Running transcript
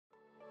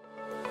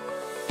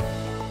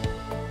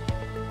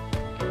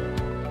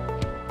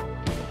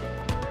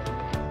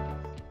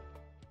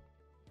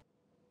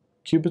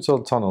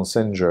cubital tunnel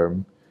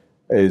syndrome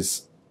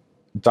is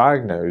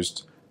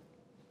diagnosed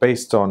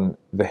based on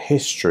the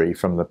history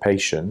from the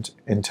patient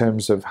in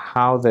terms of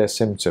how their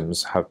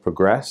symptoms have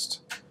progressed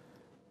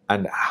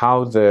and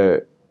how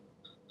the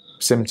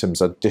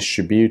symptoms are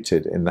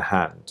distributed in the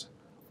hand.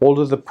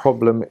 Although the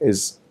problem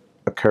is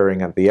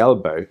occurring at the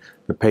elbow,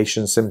 the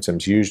patient's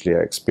symptoms usually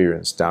are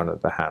experienced down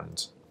at the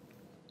hand.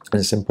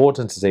 And it's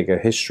important to take a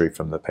history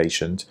from the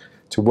patient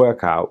to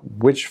work out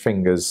which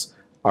fingers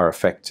are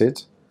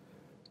affected,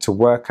 to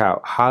work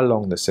out how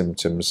long the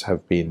symptoms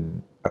have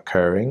been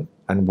occurring,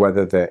 and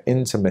whether they're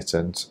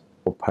intermittent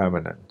or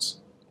permanent.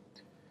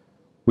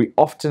 We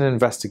often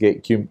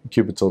investigate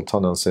cubital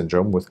tunnel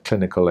syndrome with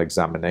clinical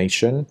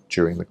examination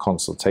during the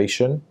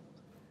consultation,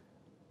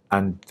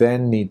 and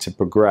then need to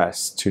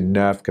progress to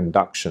nerve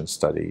conduction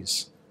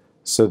studies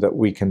so that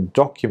we can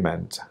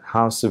document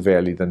how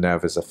severely the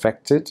nerve is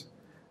affected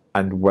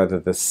and whether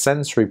the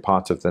sensory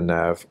part of the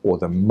nerve or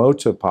the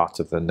motor part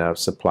of the nerve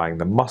supplying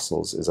the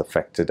muscles is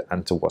affected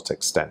and to what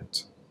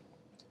extent.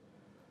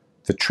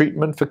 The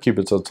treatment for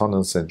cubital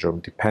tunnel syndrome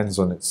depends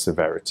on its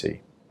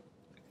severity.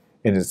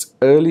 In its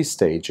early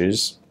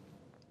stages,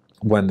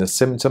 when the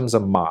symptoms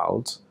are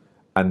mild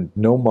and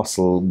no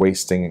muscle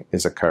wasting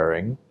is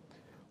occurring,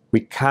 we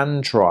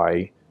can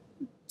try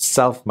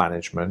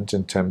self-management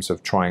in terms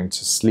of trying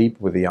to sleep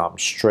with the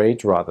arms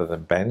straight rather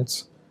than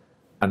bent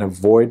and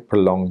avoid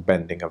prolonged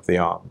bending of the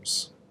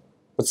arms.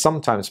 But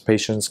sometimes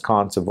patients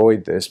can't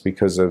avoid this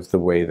because of the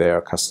way they are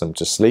accustomed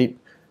to sleep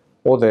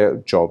or their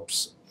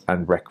jobs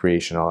and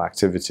recreational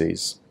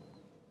activities.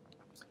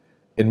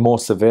 In more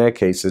severe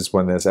cases,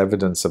 when there's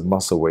evidence of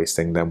muscle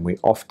wasting, then we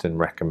often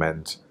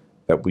recommend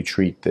that we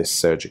treat this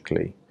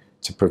surgically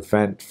to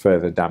prevent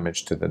further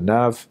damage to the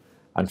nerve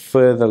and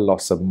further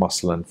loss of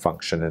muscle and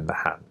function in the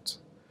hand.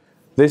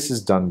 This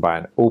is done by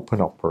an open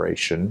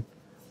operation,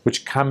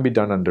 which can be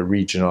done under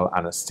regional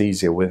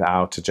anesthesia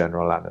without a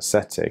general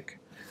anesthetic,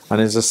 and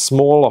is a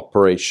small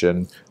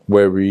operation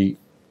where we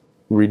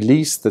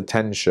release the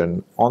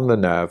tension on the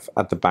nerve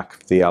at the back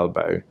of the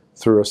elbow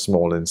through a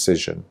small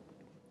incision.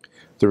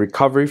 The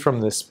recovery from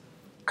this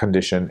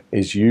condition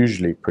is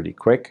usually pretty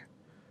quick.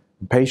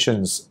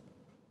 Patients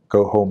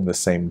go home the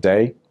same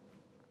day.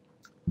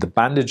 The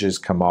bandages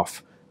come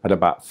off at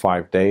about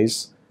 5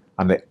 days,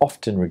 and they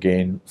often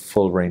regain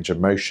full range of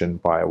motion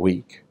by a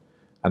week,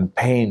 and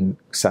pain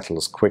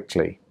settles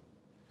quickly.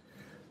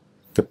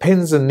 The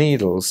pins and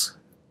needles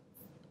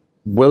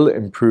will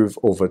improve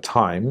over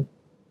time,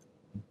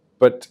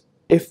 but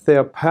if they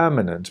are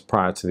permanent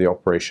prior to the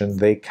operation,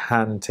 they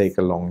can take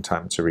a long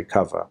time to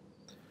recover.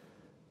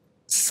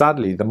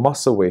 Sadly, the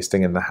muscle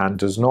wasting in the hand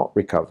does not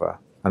recover,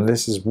 and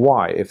this is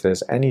why, if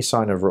there's any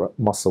sign of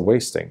muscle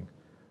wasting,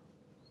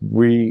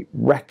 we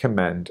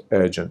recommend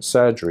urgent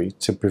surgery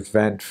to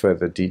prevent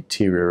further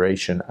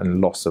deterioration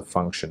and loss of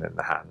function in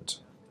the hand.